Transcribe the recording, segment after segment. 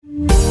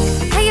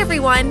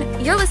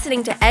everyone. You're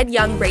listening to Ed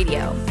Young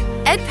Radio,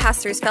 Ed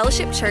Pastors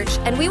Fellowship Church,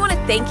 and we want to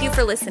thank you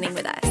for listening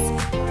with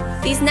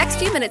us. These next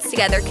few minutes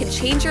together can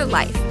change your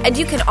life, and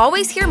you can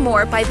always hear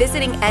more by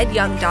visiting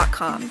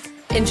edyoung.com.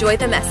 Enjoy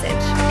the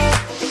message.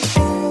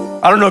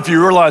 I don't know if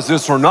you realize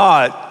this or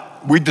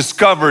not, we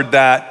discovered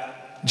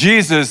that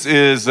Jesus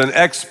is an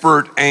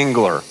expert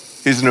angler.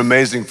 He's an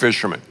amazing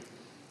fisherman.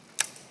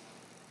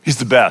 He's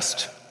the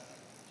best,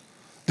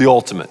 the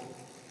ultimate.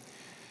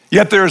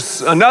 Yet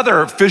there's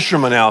another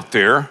fisherman out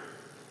there,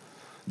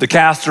 the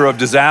caster of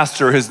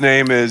disaster. His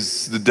name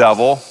is the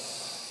devil,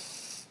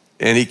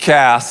 and he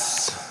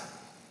casts,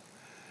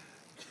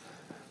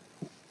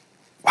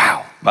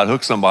 wow, about to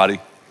hook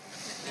somebody.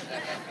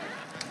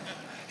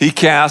 He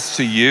casts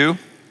to you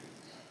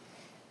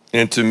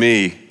and to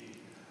me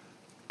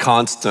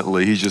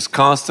constantly. He's just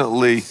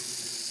constantly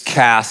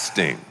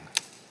casting,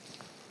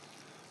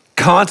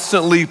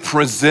 constantly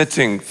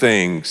presenting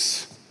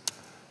things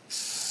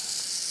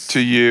to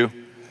you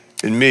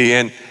and me.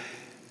 And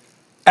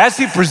as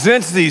he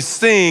presents these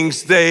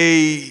things,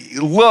 they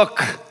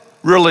look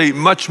really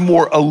much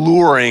more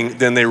alluring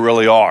than they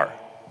really are.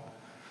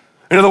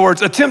 In other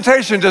words, a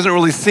temptation doesn't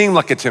really seem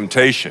like a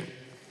temptation.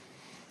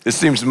 It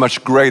seems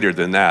much greater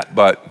than that,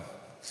 but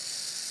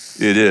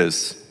it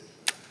is.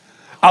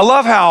 I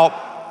love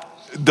how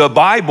the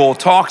Bible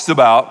talks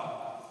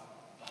about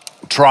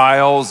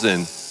trials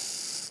and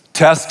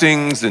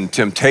testings and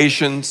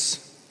temptations,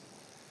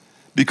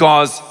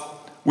 because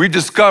we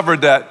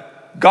discovered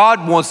that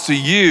God wants to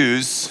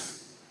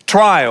use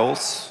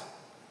trials,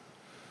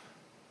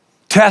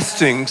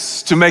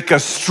 testings to make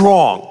us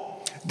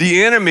strong.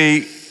 The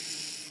enemy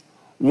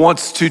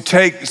wants to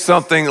take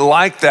something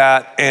like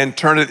that and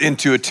turn it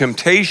into a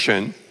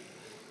temptation,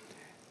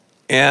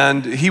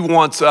 and he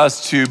wants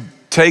us to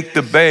take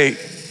the bait,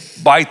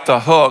 bite the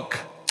hook,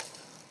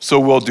 so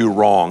we'll do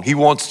wrong. He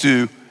wants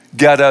to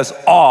get us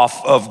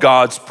off of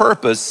God's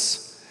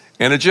purpose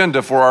and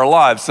agenda for our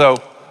lives.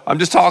 So I'm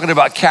just talking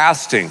about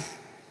casting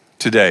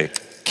today.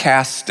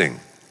 Casting.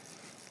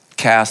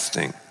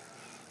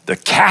 The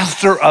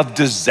caster of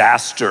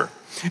disaster.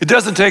 It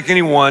doesn't take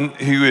anyone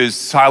who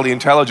is highly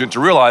intelligent to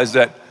realize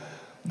that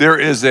there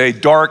is a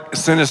dark,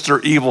 sinister,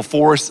 evil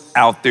force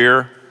out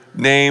there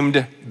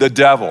named the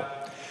devil.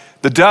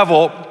 The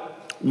devil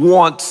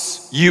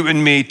wants you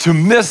and me to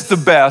miss the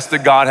best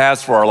that God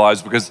has for our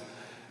lives, because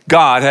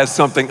God has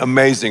something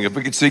amazing. If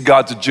we could see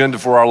God's agenda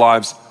for our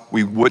lives,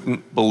 we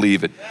wouldn't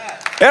believe it.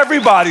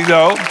 Everybody,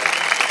 though,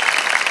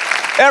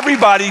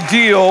 everybody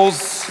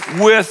deals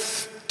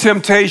with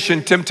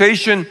temptation.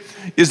 Temptation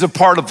is a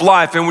part of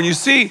life. And when you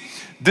see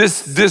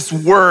this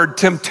word,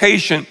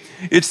 temptation,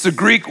 it's the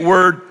Greek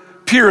word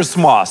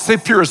perismos. Say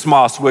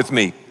perismos with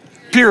me.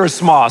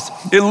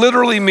 Perismos. It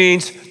literally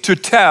means to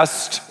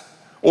test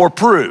or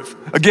prove.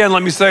 Again,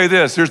 let me say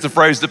this. Here's the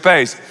phrase that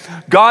pays.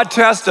 God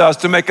tests us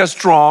to make us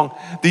strong.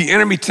 The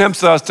enemy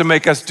tempts us to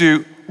make us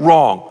do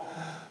wrong.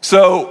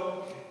 So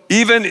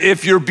even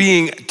if you're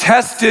being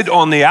tested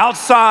on the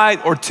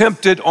outside or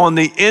tempted on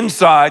the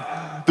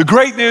inside, the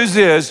great news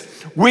is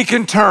we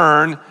can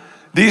turn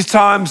these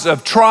times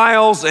of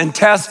trials and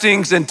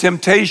testings and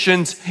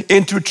temptations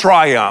into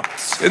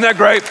triumphs. Isn't that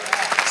great?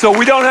 So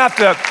we don't have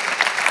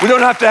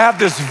to have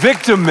this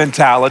victim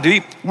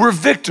mentality. We're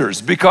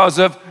victors because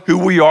of who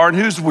we are and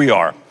whose we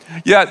are.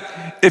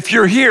 Yet, if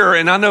you're here,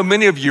 and I know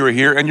many of you are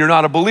here, and you're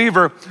not a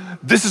believer,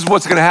 this is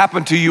what's gonna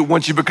happen to you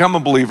once you become a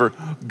believer.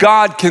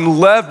 God can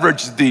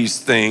leverage these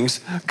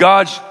things.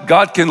 God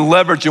can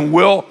leverage and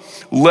will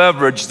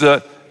leverage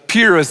the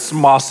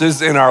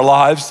perismoses in our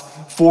lives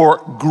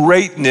for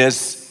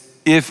greatness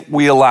if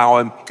we allow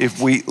him, if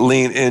we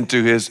lean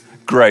into his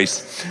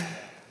grace.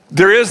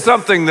 There is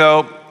something,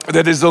 though,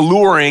 that is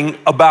alluring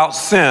about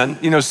sin.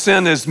 You know,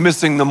 sin is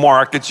missing the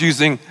mark. It's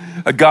using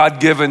a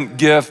God-given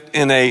gift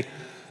in a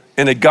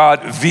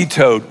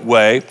God-vetoed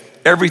way.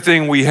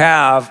 Everything we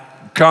have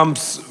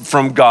comes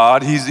from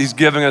God. He's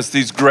giving us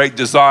these great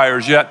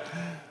desires, yet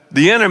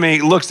the enemy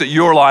looks at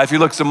your life, he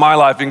looks at my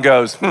life and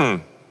goes,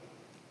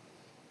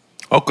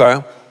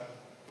 okay.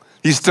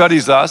 He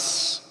studies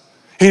us.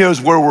 He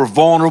knows where we're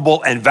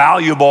vulnerable and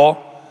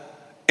valuable,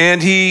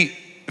 and he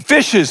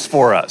fishes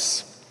for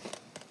us.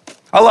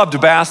 I love to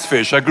bass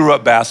fish. I grew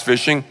up bass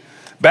fishing.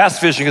 Bass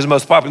fishing is the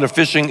most popular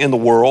fishing in the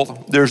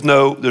world. There's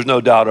no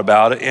doubt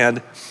about it. And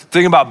the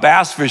thing about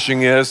bass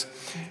fishing is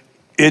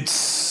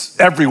it's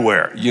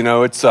everywhere. You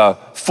know, it's a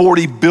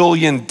 $40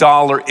 billion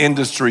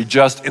industry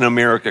just in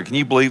America. Can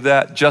you believe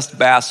that? Just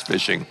bass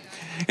fishing.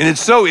 And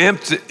it's so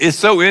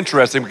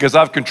interesting because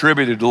I've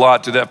contributed a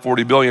lot to that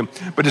 40 billion,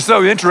 but it's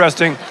so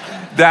interesting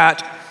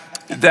that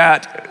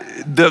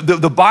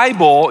the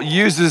Bible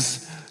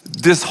uses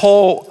this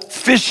whole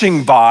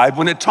fishing vibe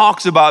when it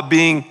talks about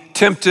being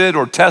tempted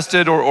or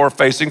tested or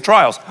facing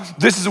trials.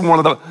 This is one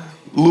of the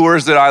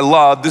lures that I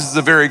love. This is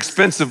a very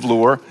expensive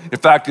lure. In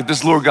fact, if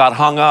this lure got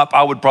hung up,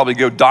 I would probably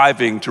go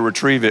diving to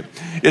retrieve it.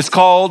 It's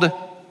called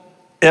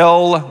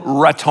El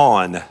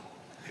Raton.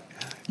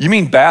 You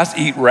mean bass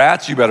eat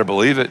rats? You better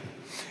believe it.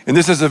 And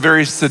this is a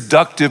very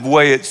seductive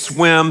way it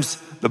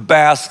swims The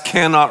bass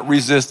cannot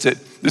resist it.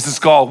 This is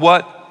called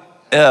what?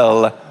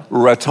 El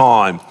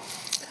Raton.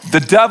 The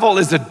devil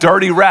is a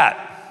dirty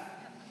rat.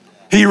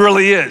 He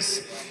really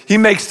is. He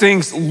makes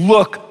things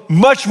look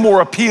much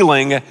more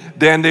appealing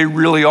than they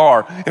really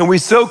are. And we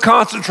so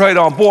concentrate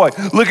on, boy,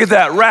 look at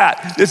that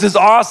rat. This is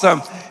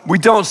awesome. We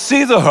don't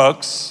see the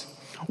hooks.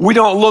 We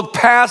don't look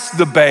past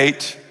the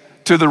bait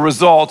to the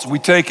results. We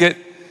take it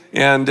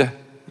and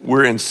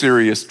we're in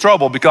serious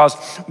trouble, because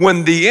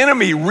when the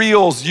enemy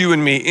reels you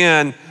and me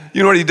in,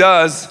 you know what he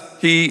does?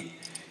 He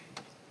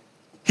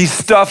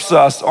stuffs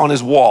us on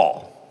his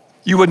wall.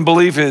 You wouldn't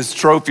believe his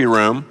trophy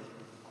room.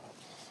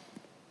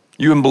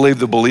 You wouldn't believe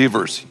the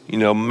believers,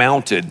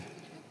 mounted.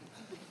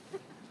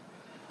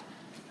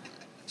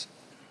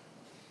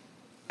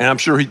 And I'm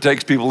sure he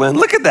takes people in.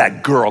 Look at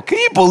that girl. Can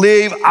you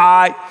believe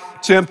I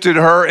tempted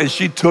her and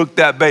she took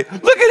that bait?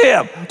 Look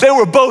at him. They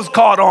were both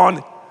caught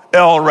on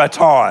El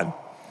Raton.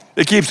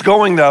 It keeps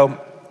going though.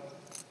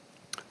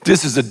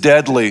 This is a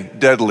deadly,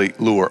 deadly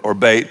lure or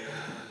bait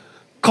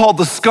called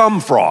the scum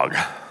frog.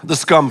 The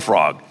scum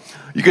frog.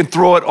 You can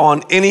throw it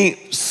on any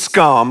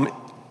scum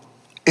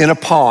in a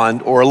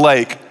pond or a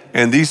lake,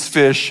 and these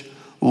fish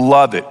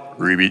love it.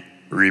 Repeat,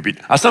 repeat.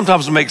 I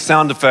sometimes make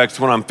sound effects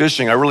when I'm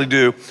fishing. I really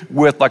do,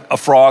 with like a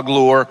frog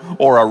lure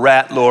or a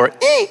rat lure,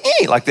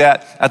 like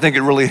that. I think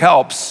it really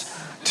helps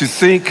to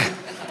think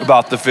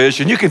about the fish.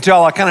 And you can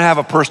tell I kind of have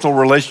a personal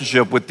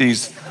relationship with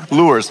these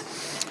lures.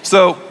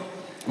 So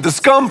the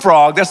scum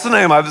frog, that's the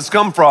name of it, the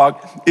scum frog.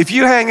 If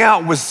you hang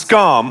out with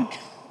scum,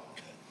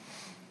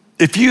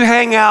 if you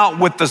hang out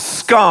with the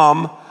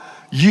scum,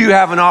 you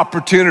have an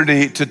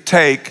opportunity to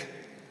take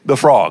the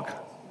frog.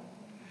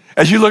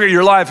 As you look at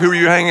your life, who are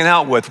you hanging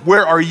out with?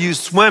 Where are you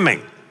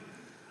swimming?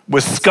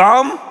 With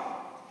scum?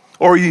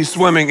 Or are you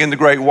swimming in the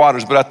great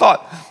waters? But I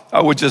thought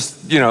I would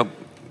just,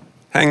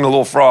 hang the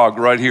little frog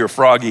right here.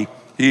 Froggy,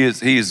 he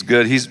is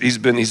good. He's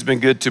been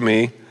good to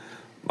me.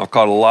 I've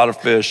caught a lot of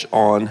fish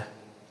on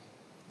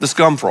the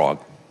scum frog.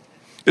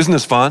 Isn't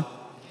this fun?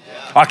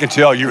 Yeah. I can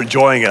tell you're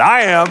enjoying it.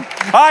 I am.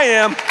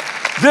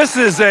 This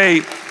is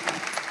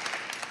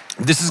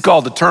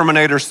called the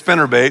Terminator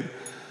spinnerbait.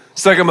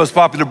 Second most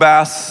popular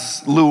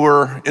bass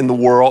lure in the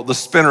world, the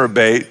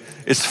spinnerbait.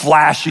 It's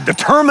flashy. The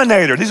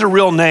Terminator, these are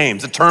real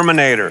names, the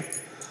Terminator.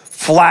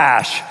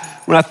 Flash.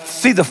 When I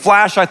see the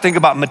flash, I think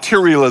about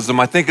materialism.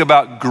 I think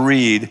about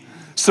greed.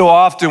 So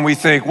often we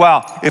think,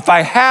 wow, if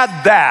I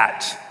had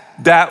that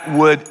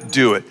would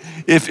do it.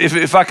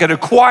 If I could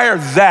acquire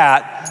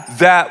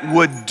that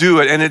would do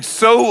it. And it's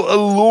so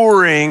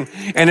alluring,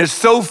 and it's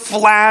so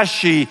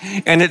flashy,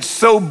 and it's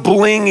so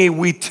blingy.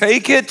 We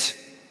take it.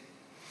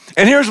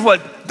 And here's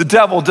what the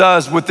devil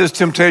does with this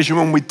temptation.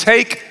 When we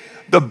take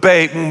the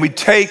bait, when we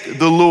take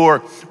the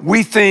lure,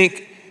 we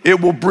think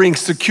it will bring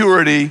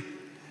security,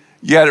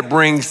 yet it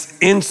brings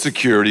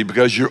insecurity,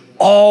 because you're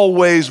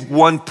always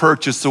one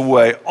purchase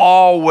away,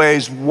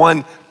 always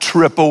one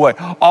trip away,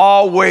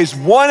 always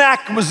one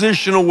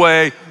acquisition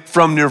away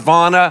from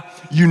nirvana.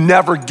 You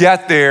never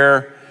get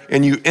there,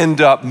 and you end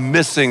up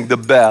missing the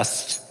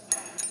best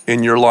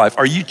in your life.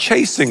 Are you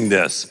chasing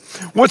this?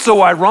 What's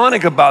so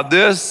ironic about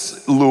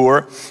this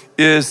lure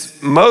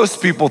is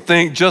most people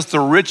think just the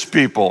rich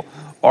people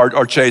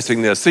are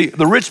chasing this. See,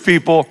 the rich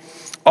people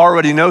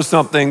already know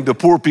something the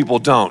poor people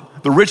don't.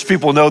 The rich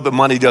people know that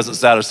money doesn't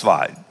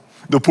satisfy.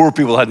 The poor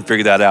people hadn't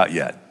figured that out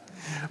yet.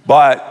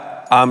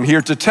 But I'm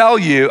here to tell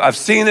you, I've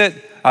seen it,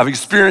 I've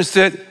experienced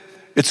it.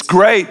 It's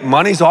great,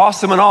 money's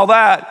awesome and all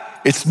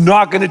that. It's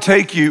not gonna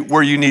take you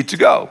where you need to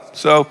go.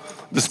 So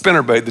the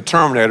spinnerbait, the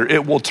Terminator,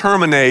 it will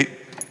terminate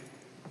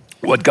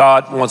what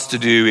God wants to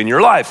do in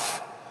your life.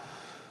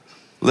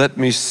 Let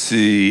me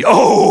see.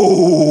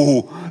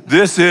 Oh,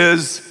 this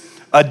is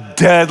a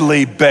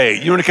deadly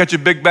bait. You wanna catch a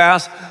big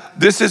bass?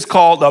 This is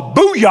called a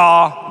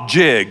booyah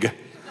jig.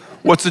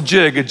 What's a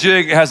jig? A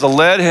jig has a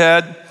lead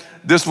head.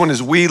 This one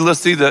is weedless.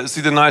 See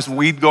the nice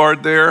weed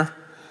guard there?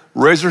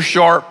 Razor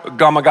sharp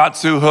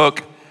Gamakatsu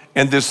hook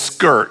and this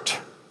skirt.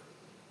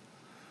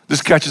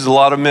 This catches a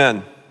lot of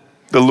men.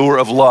 The lure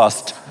of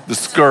lust, the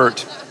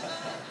skirt.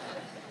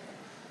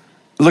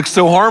 It looks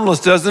so harmless,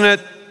 doesn't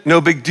it?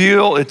 No big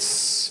deal.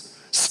 It's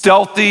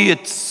stealthy.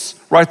 It's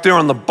right there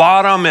on the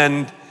bottom,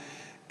 and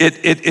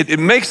it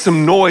makes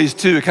some noise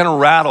too. It kind of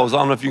rattles. I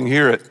don't know if you can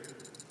hear it.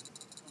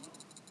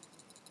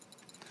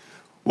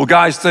 Well,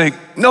 guys think,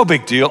 no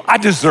big deal. I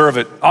deserve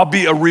it. I'll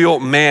be a real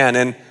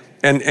man.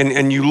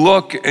 And you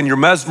look and you're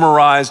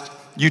mesmerized.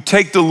 You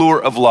take the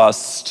lure of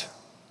lust.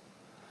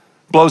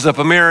 Blows up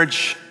a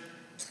marriage,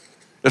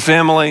 a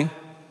family.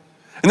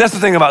 And that's the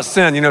thing about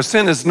sin. You know,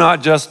 sin is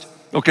not just,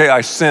 okay,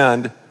 I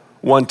sinned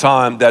one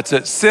time, that's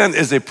it. Sin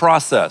is a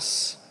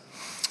process.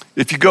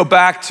 If you go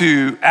back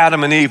to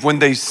Adam and Eve, when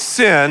they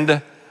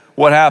sinned,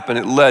 what happened?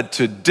 It led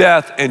to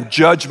death and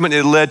judgment.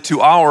 It led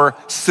to our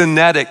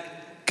sinetic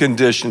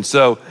condition.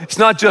 So it's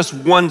not just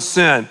one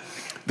sin.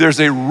 There's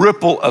a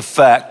ripple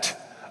effect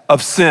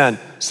of sin.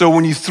 So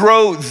when you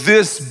throw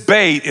this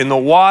bait in the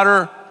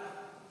water,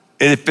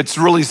 if it's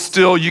really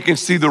still, you can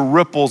see the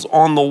ripples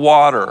on the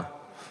water.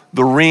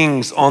 the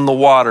rings on the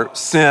water.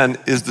 Sin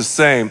is the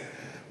same.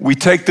 We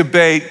take the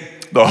bait,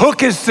 the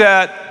hook is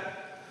set,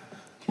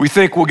 we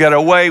think we'll get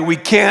away, we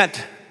can't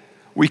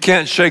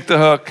shake the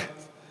hook,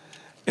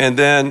 and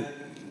then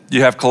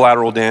you have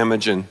collateral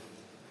damage and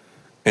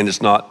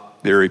it's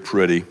not very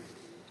pretty.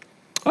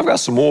 I've got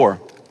some more.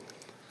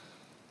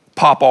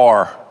 Pop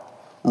R.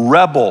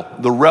 Rebel,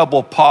 the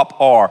Rebel Pop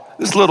R.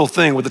 This little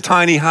thing with a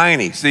tiny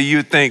hiney. See,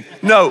 you'd think,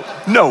 no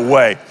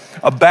way.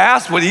 A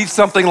bass would eat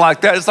something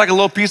like that. It's like a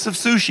little piece of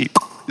sushi.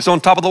 It's on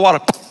top of the water.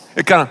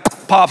 It kind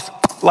of pops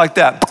like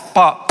that.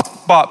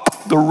 Pop,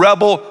 pop. The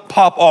Rebel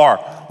Pop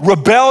R.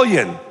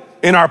 Rebellion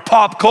in our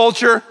pop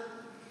culture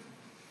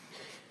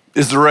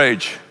is the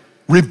rage.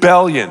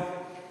 Rebellion.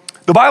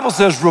 The Bible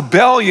says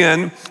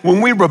rebellion,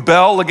 when we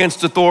rebel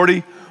against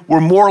authority,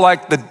 we're more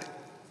like the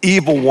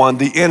evil one,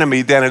 the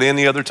enemy, than at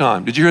any other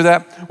time. Did you hear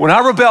that? When I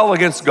rebel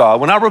against God,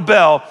 when I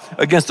rebel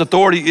against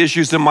authority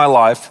issues in my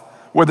life,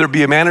 whether it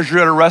be a manager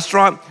at a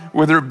restaurant,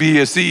 whether it be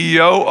a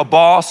CEO, a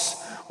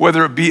boss,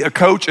 whether it be a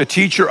coach, a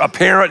teacher, a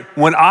parent,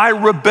 when I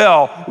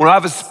rebel, when I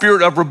have a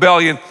spirit of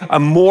rebellion,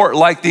 I'm more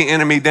like the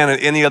enemy than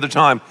at any other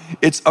time.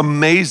 It's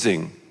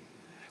amazing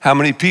how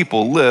many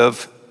people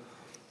live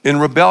in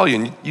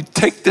rebellion. You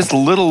take this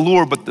little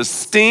lure, but the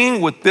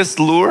sting with this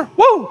lure,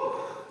 whoo,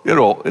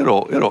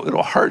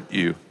 it'll hurt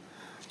you.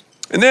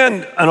 And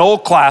then an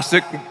old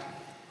classic,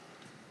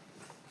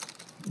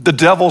 the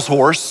devil's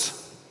horse.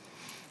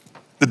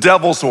 The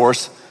devil's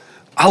horse.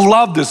 I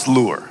love this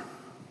lure.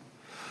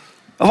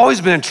 I've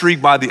always been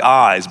intrigued by the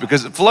eyes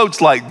because it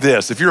floats like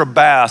this. If you're a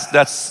bass,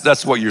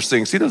 that's what you're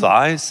seeing. See those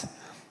eyes? It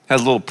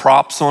has little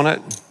props on it.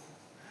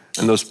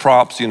 And those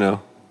props,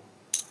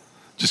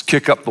 just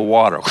kick up the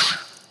water.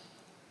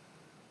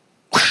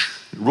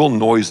 Real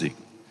noisy.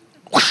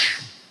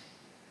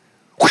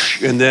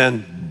 And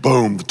then,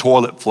 boom, the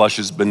toilet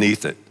flushes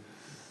beneath it.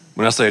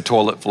 When I say a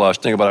toilet flush,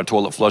 think about a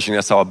toilet flushing.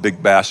 That's how a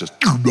big bass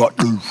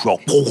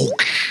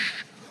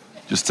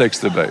just takes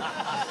the bait.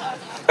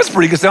 That's a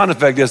pretty good sound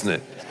effect, isn't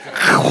it?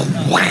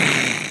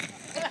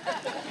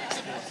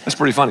 That's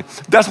pretty funny.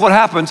 That's what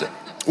happens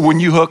when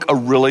you hook a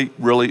really,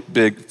 really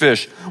big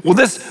fish. Well,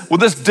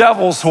 this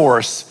devil's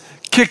horse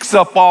kicks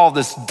up all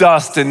this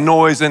dust and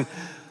noise, and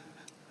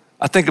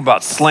I think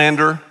about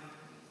slander,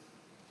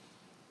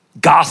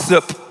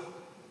 gossip,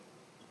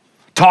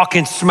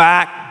 talking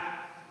smack,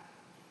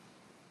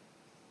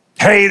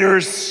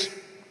 haters,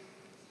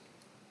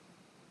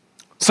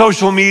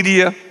 social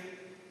media.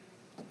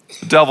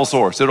 The devil's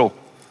horse. It'll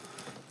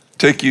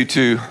take you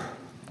to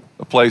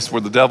a place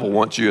where the devil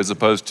wants you as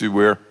opposed to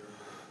where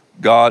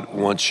God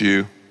wants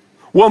you.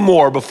 One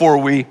more before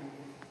we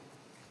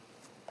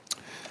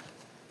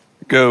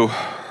go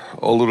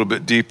a little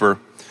bit deeper.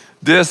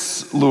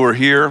 This lure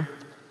here,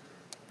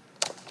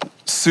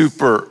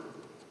 super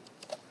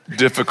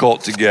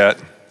difficult to get.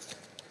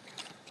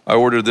 I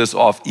ordered this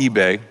off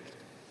eBay.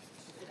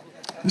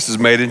 This is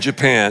made in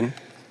Japan.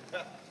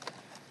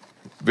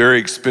 Very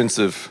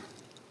expensive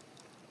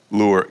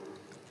lure.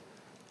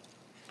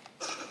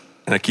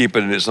 And I keep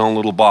it in its own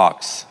little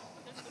box.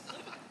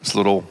 This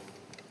little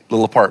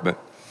apartment.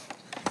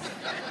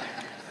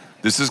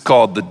 This is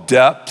called the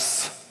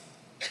Depths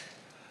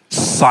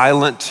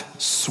Silent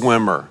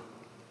Swimmer.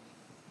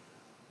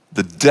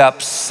 The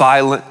Depths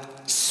Silent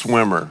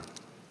Swimmer.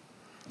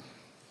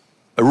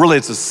 Really,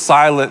 it's a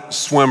silent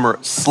swimmer,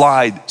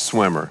 slide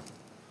swimmer.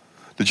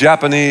 The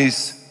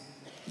Japanese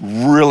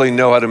really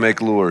know how to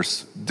make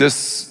lures.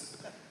 This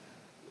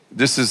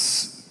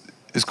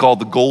is called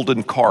the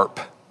golden carp.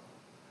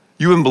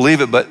 You wouldn't believe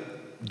it, but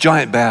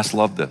giant bass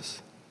love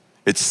this.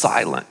 It's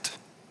silent.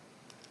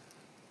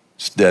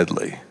 It's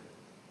deadly.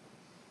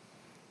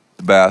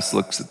 The bass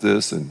looks at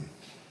this and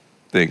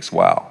thinks,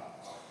 wow,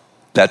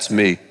 that's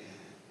me,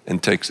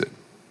 and takes it.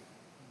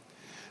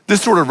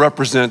 This sort of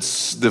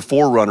represents the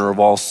forerunner of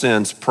all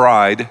sins,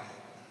 pride.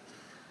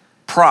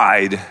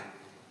 Pride.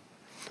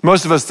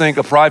 Most of us think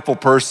a prideful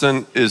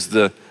person is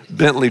the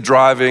Bentley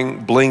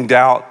driving, blinged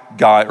out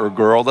guy or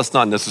girl. That's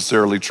not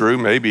necessarily true.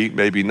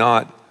 Maybe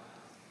not.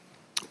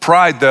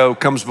 Pride, though,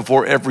 comes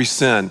before every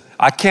sin.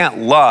 I can't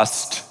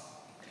lust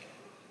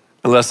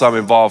unless I'm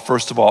involved,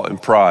 first of all, in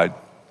pride.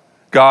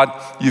 God,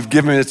 you've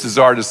given me this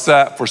desire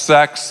for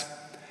sex,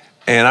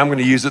 and I'm going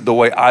to use it the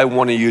way I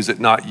want to use it,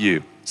 not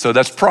you. So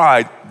that's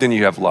pride, then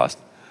you have lust.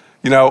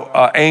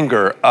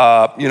 Anger.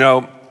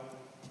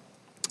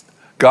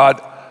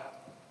 God,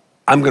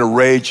 I'm going to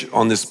rage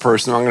on this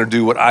person. I'm going to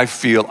do what I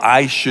feel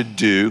I should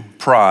do,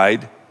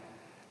 pride,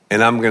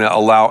 and I'm going to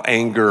allow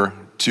anger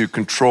to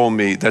control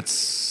me.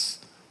 That's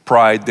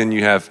pride, then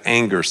you have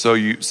anger. So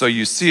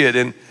you see it,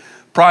 and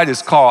pride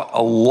has caught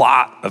a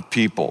lot of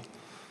people.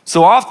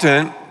 So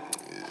often,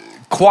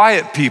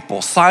 quiet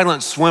people,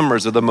 silent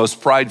swimmers are the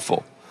most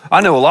prideful. I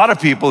know a lot of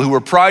people who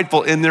are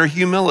prideful in their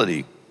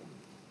humility.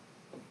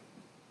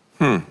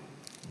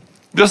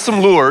 Just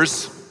some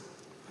lures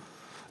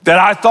that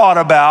I thought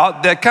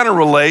about that kind of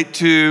relate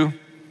to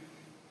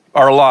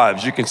our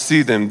lives. You can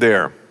see them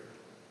there.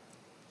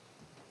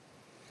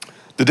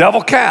 The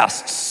devil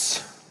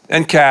casts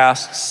and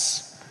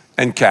casts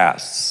and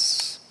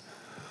casts.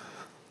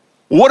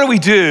 What do we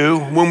do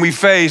when we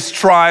face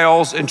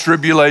trials and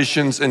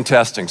tribulations and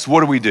testings? What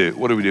do we do?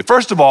 What do we do?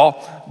 First of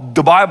all,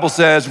 the Bible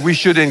says we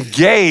should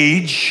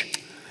engage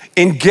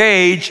in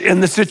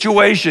the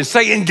situation.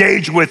 Say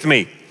engage with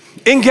me.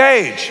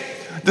 Engage.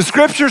 The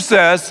scripture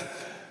says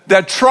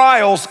that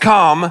trials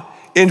come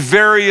in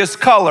various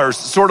colors,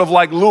 sort of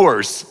like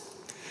lures.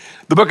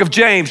 The book of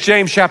James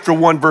chapter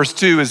 1, verse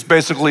 2 is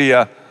basically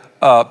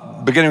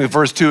beginning with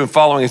verse 2 and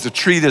following is a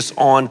treatise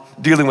on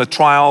dealing with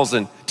trials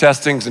and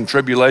testings and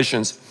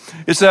tribulations.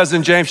 It says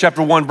in James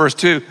chapter 1, verse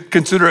 2,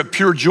 consider it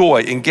pure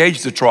joy,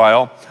 engage the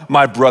trial,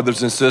 my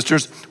brothers and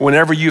sisters,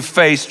 whenever you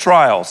face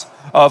trials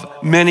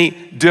of many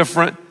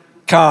different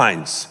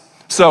kinds.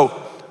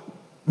 So,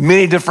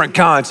 many different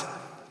kinds.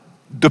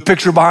 The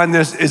picture behind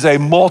this is a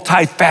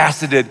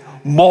multifaceted,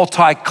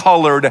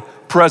 multicolored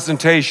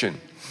presentation.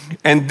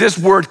 And this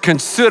word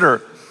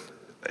consider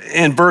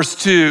in verse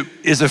 2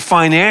 is a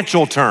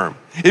financial term.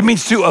 It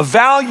means to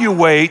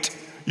evaluate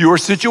your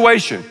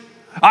situation.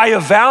 I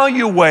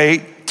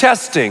evaluate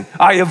testing.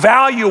 I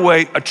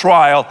evaluate a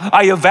trial.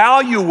 I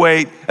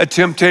evaluate a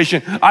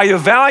temptation. I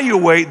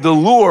evaluate the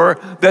lure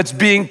that's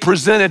being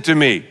presented to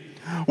me,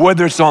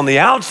 whether it's on the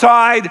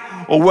outside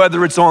or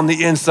whether it's on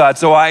the inside.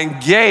 So I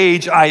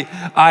engage, I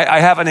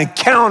have an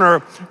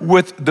encounter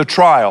with the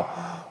trial.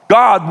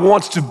 God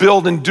wants to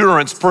build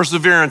endurance,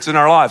 perseverance in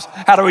our lives.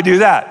 How do we do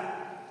that?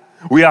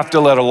 We have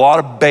to let a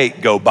lot of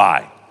bait go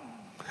by.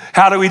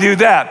 How do we do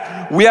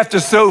that? We have to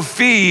sow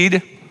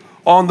feed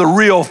on the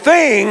real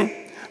thing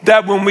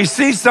that when we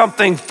see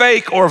something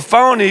fake or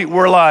phony,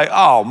 we're like,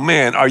 oh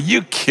man, are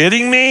you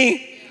kidding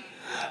me?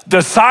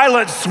 The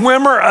silent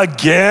swimmer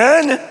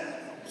again?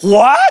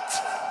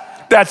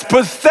 What? That's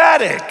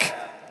pathetic.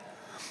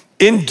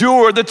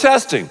 Endure the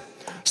testing.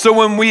 So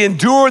when we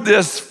endure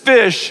this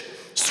fish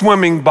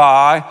swimming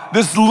by,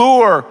 this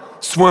lure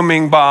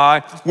swimming by,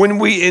 when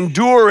we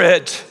endure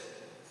it,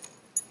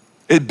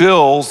 it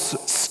builds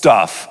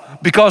stuff.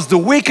 Because the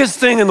weakest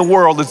thing in the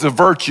world is a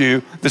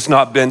virtue that's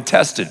not been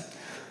tested.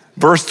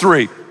 Verse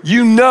 3,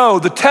 you know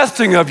the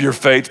testing of your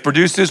faith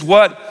produces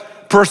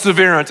what?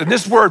 Perseverance. And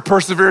this word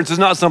perseverance is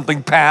not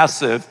something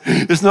passive.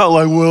 It's not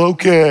like, well,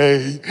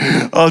 okay,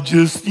 I'm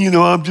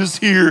just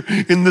here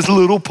in this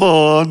little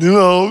pond.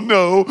 Oh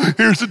no,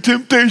 here's the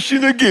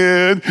temptation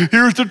again.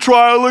 Here's the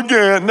trial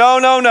again.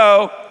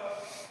 No.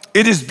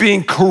 It is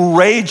being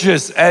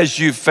courageous as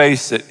you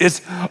face it.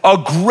 It's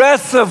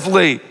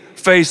aggressively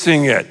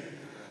facing it.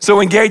 So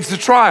engage the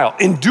trial,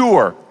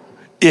 endure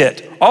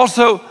it.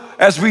 Also,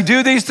 as we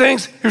do these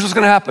things, here's what's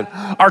gonna happen.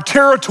 Our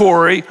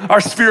territory,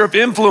 our sphere of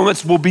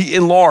influence will be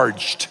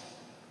enlarged.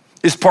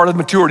 It's part of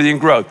maturity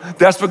and growth.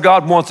 That's what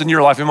God wants in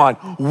your life and mine.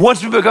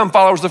 Once we become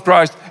followers of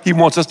Christ, He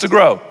wants us to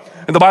grow.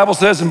 And the Bible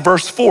says in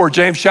verse 4,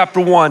 James chapter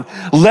 1,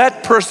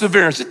 let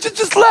perseverance,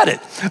 just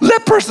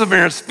let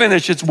perseverance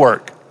finish its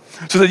work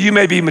so that you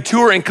may be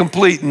mature and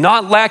complete,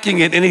 not lacking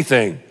in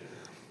anything.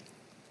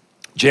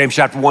 James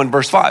chapter 1,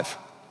 verse 5,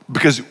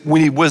 because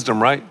we need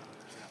wisdom, right?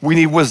 We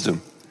need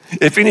wisdom.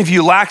 If any of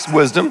you lacks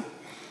wisdom,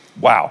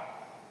 wow,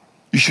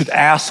 you should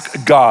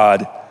ask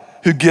God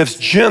who gives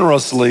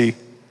generously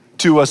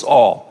to us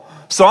all.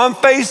 So I'm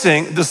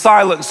facing the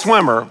silent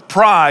swimmer.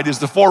 Pride is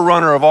the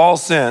forerunner of all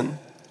sin.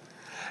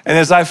 And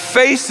as I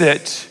face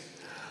it,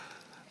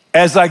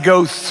 as I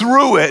go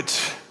through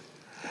it,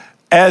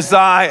 as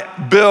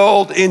I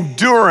build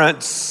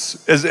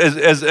endurance,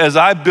 as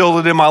I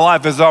build it in my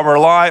life, as I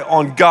rely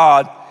on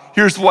God,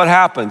 here's what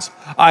happens.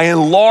 I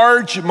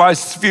enlarge my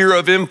sphere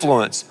of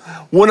influence.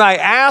 When I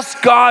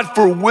ask God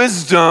for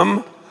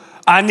wisdom,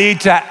 I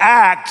need to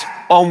act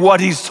on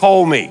what He's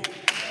told me.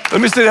 Let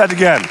me say that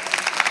again.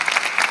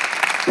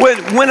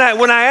 When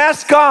I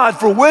ask God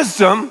for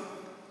wisdom,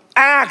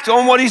 act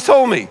on what He's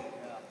told me.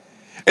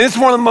 And it's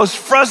one of the most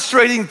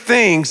frustrating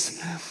things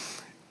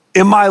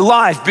in my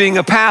life being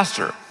a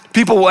pastor.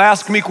 People will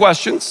ask me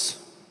questions,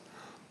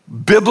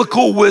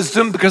 biblical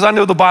wisdom, because I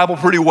know the Bible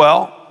pretty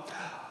well.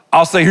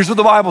 I'll say, here's what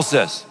the Bible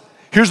says.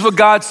 Here's what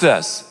God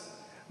says.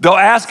 They'll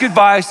ask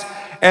advice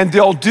and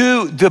they'll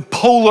do the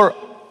polar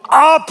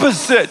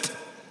opposite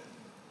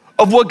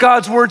of what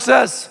God's word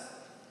says.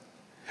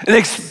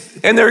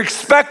 And they're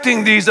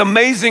expecting these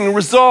amazing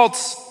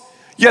results,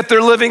 yet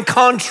they're living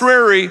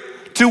contrary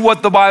to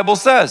what the Bible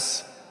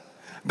says.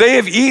 They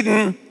have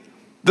eaten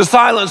the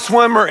silent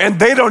swimmer and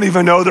they don't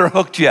even know they're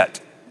hooked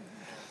yet.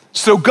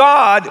 So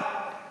God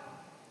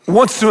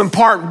wants to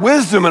impart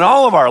wisdom in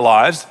all of our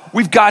lives.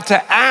 We've got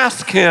to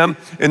ask Him,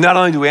 and not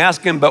only do we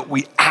ask Him, but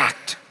we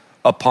act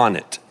upon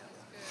it.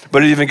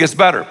 But it even gets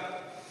better.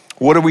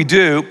 What do we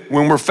do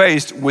when we're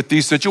faced with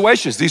these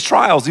situations, these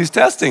trials, these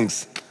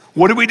testings?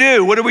 What do we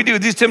do? What do we do?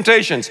 These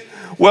temptations.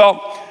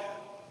 Well,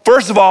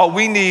 first of all,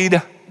 we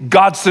need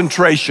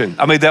God-centration.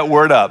 I made that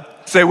word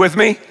up. Say it with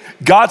me.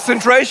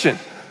 God-centration.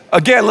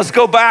 Again, let's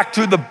go back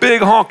to the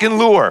big honking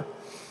lure.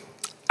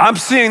 I'm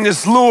seeing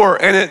this lure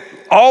and it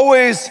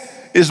always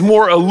is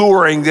more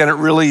alluring than it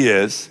really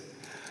is.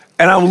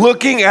 And I'm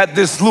looking at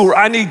this lure.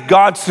 I need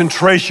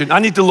God-centration. I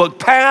need to look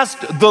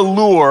past the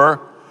lure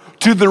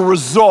to the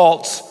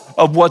results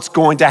of what's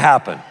going to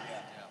happen.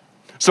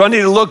 So I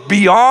need to look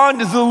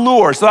beyond the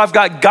lure. So I've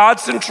got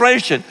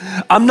God-centration.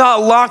 I'm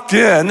not locked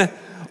in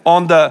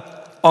on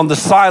the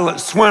silent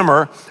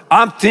swimmer.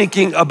 I'm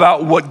thinking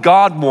about what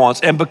God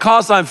wants. And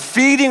because I'm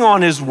feeding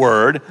on his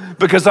word,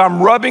 because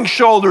I'm rubbing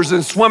shoulders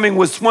and swimming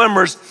with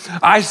swimmers,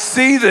 I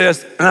see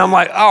this and I'm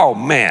like, oh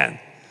man,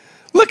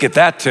 look at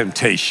that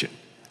temptation.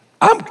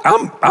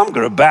 I'm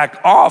gonna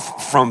back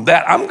off from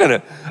that. I'm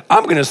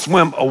gonna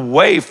swim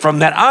away from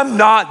that. I'm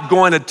not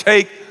going to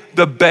take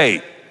the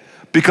bait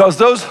because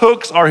those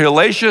hooks are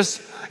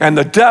hellacious and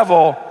the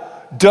devil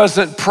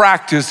doesn't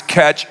practice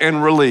catch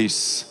and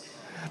release.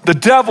 The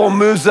devil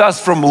moves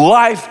us from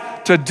life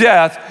to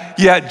death,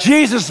 yet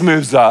Jesus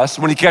moves us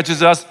when he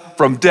catches us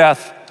from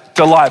death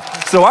to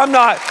life. So I'm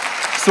not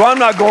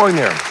going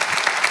there.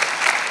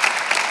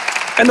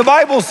 And the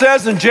Bible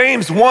says in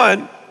James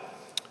 1,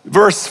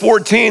 verse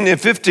 14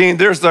 and 15,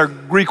 there's the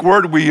Greek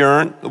word we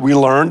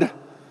learned,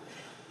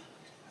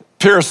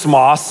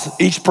 perismos.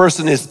 Each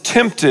person is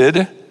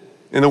tempted,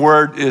 and the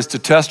word is to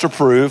test or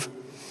prove,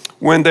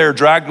 when they're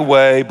dragged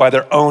away by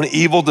their own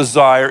evil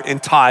desire,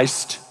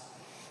 enticed.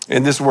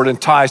 And this word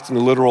enticed in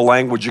the literal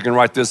language, you can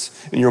write this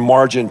in your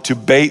margin, to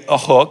bait a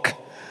hook.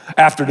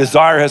 After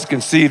desire has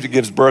conceived, it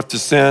gives birth to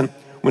sin.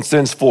 When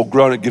sin's full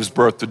grown, it gives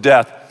birth to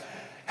death.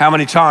 How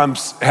many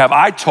times have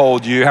I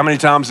told you, how many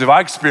times have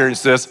I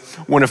experienced this,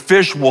 when a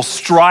fish will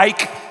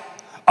strike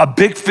a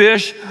big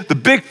fish, the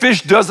big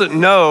fish doesn't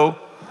know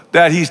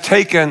that he's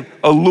taken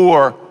a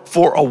lure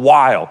for a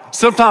while.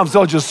 Sometimes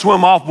they'll just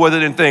swim off with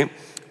it and think,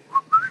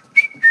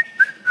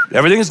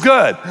 everything's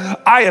good.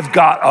 I have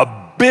got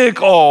a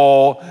big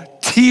old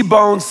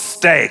T-bone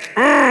steak.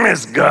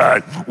 It's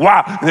good.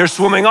 Wow. And they're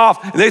swimming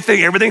off and they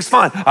think everything's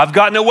fine. I've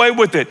gotten away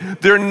with it.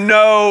 There are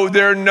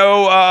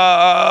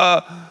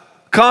no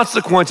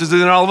consequences.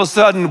 And then all of a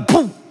sudden,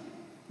 boom,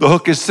 the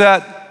hook is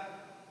set.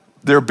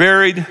 They're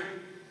buried.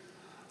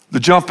 The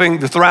jumping,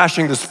 the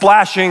thrashing, the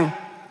splashing,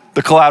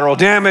 the collateral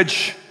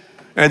damage,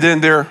 and then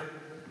their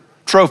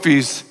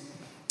trophies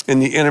in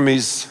the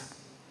enemy's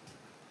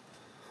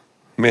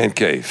man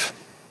cave.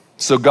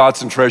 So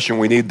concentration,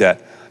 we need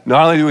that.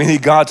 Not only do we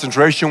need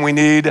concentration, we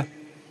need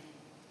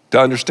to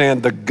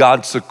understand the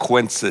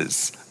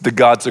consequences. The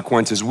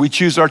consequences. We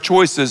choose our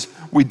choices,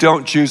 we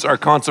don't choose our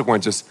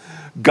consequences.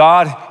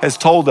 God has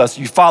told us,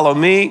 you follow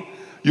me,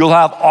 you'll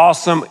have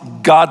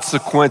awesome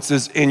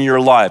consequences in your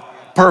life.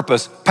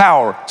 Purpose,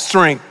 power,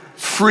 strength,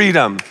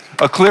 freedom,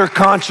 a clear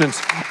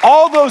conscience,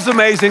 all those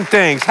amazing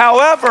things.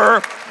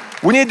 However,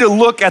 we need to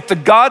look at the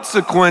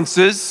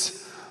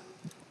consequences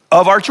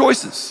of our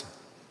choices.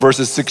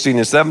 Verses 16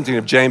 and 17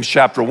 of James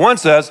chapter 1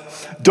 says,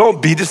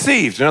 don't be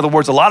deceived. In other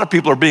words, a lot of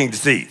people are being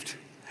deceived.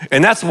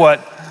 And that's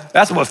what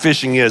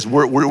fishing is.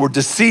 We're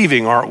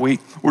deceiving, aren't we?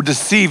 We're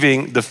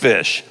deceiving the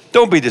fish.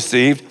 Don't be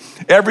deceived.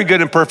 Every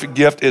good and perfect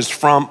gift is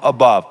from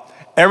above.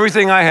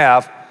 Everything I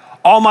have,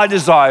 all my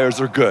desires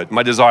are good.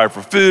 My desire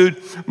for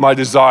food, my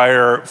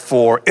desire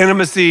for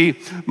intimacy,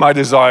 my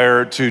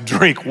desire to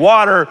drink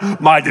water,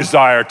 my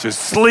desire to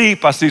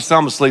sleep. I see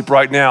some asleep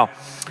right now.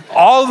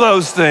 All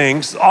those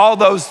things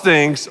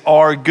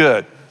are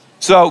good.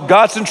 So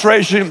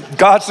concentration,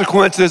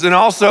 consequences, and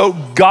also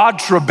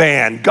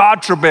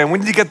Godtraband. We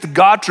need to get the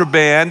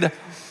Godtraband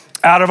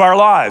out of our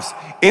lives.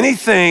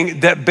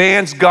 Anything that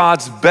bans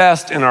God's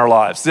best in our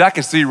lives. See, I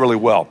can see really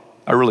well.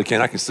 I really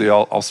can. I can see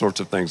all sorts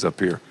of things up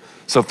here.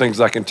 Some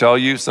things I can tell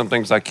you, some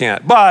things I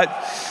can't. But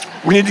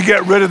we need to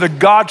get rid of the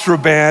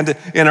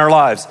Godtraband in our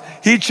lives.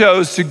 He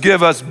chose to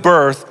give us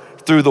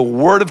birth through the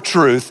word of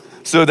truth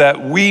so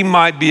that we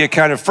might be a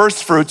kind of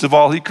first fruits of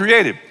all he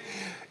created.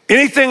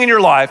 Anything in your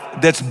life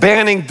that's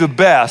banning the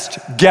best,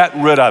 get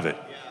rid of it.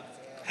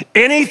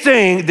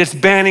 Anything that's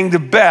banning the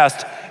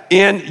best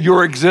in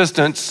your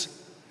existence,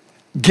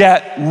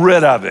 get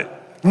rid of it.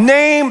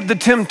 Name the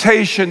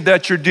temptation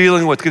that you're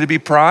dealing with. Could it be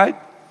pride?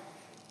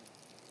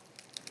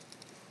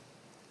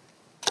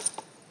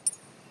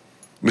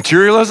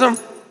 Materialism?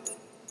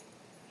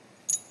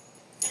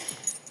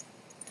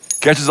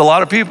 Catches a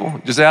lot of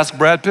people. Just ask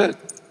Brad Pitt.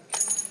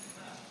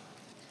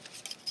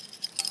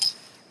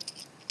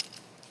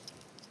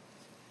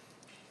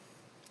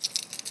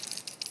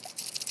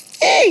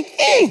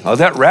 Oh,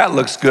 that rat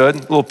looks good. A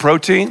little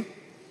protein.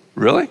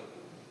 Really?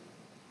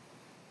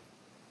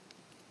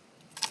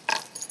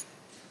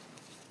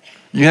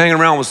 You hanging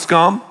around with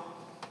scum?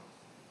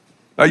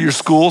 At your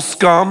school,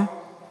 scum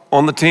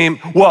on the team?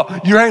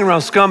 Well, you're hanging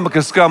around scum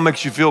because scum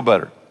makes you feel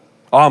better.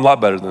 Oh, I'm a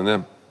lot better than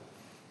them.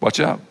 Watch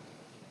out.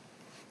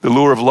 The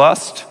lure of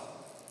lust.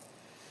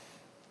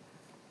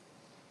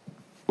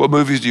 What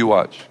movies do you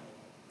watch?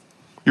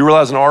 You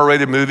realize an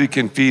R-rated movie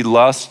can feed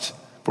lust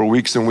for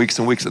weeks and weeks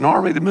and weeks. An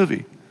R-rated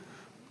movie.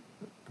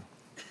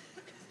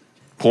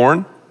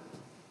 Porn.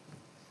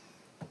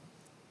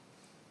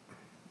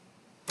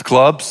 The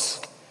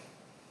clubs.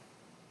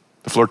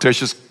 The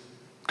flirtatious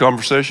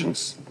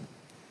conversations.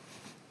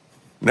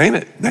 Name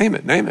it.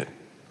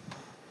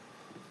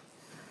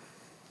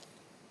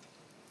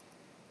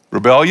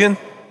 Rebellion.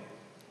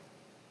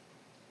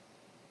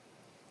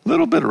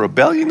 little bit of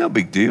rebellion, no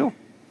big deal.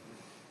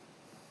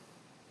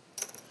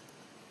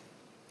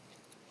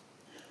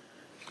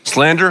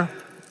 Slander,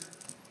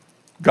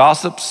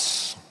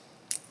 gossips,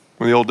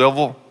 when the old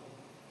devil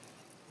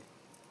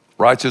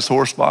rides his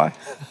horse by.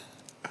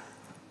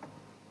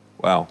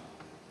 Wow.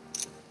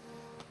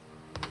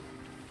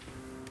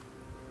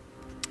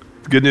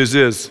 The good news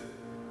is,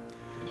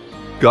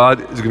 God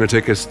is going to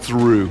take us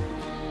through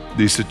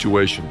these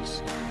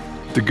situations.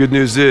 The good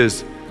news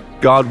is,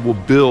 God will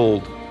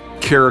build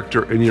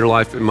character in your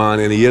life and mine,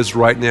 and He is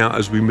right now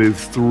as we move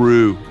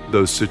through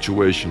those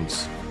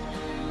situations.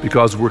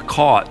 Because we're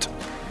caught,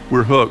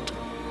 we're hooked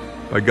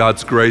by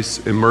God's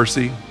grace and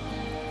mercy.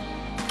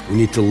 We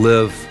need to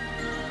live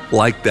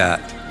like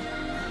that.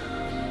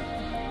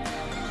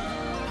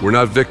 We're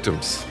not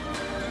victims,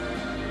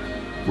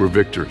 we're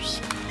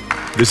victors.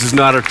 This is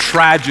not a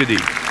tragedy.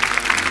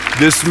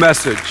 This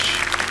message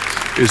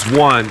is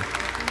one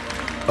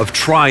of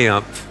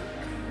triumph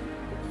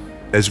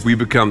as we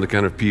become the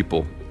kind of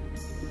people,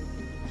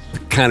 the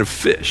kind of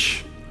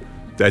fish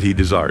that He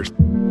desires.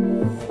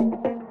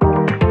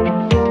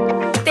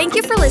 Thank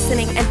you for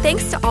listening, and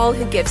thanks to all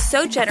who give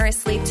so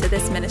generously to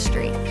this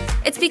ministry.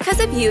 It's because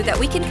of you that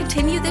we can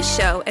continue this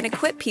show and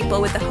equip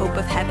people with the hope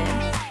of heaven.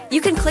 You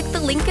can click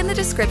the link in the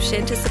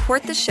description to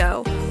support the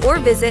show or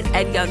visit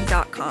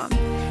edyoung.com.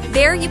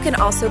 There you can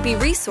also be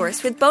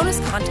resourced with bonus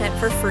content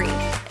for free,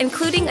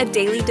 including a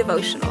daily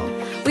devotional.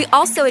 We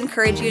also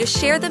encourage you to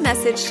share the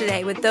message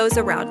today with those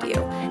around you.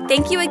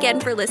 Thank you again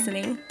for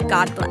listening.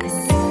 God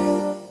bless.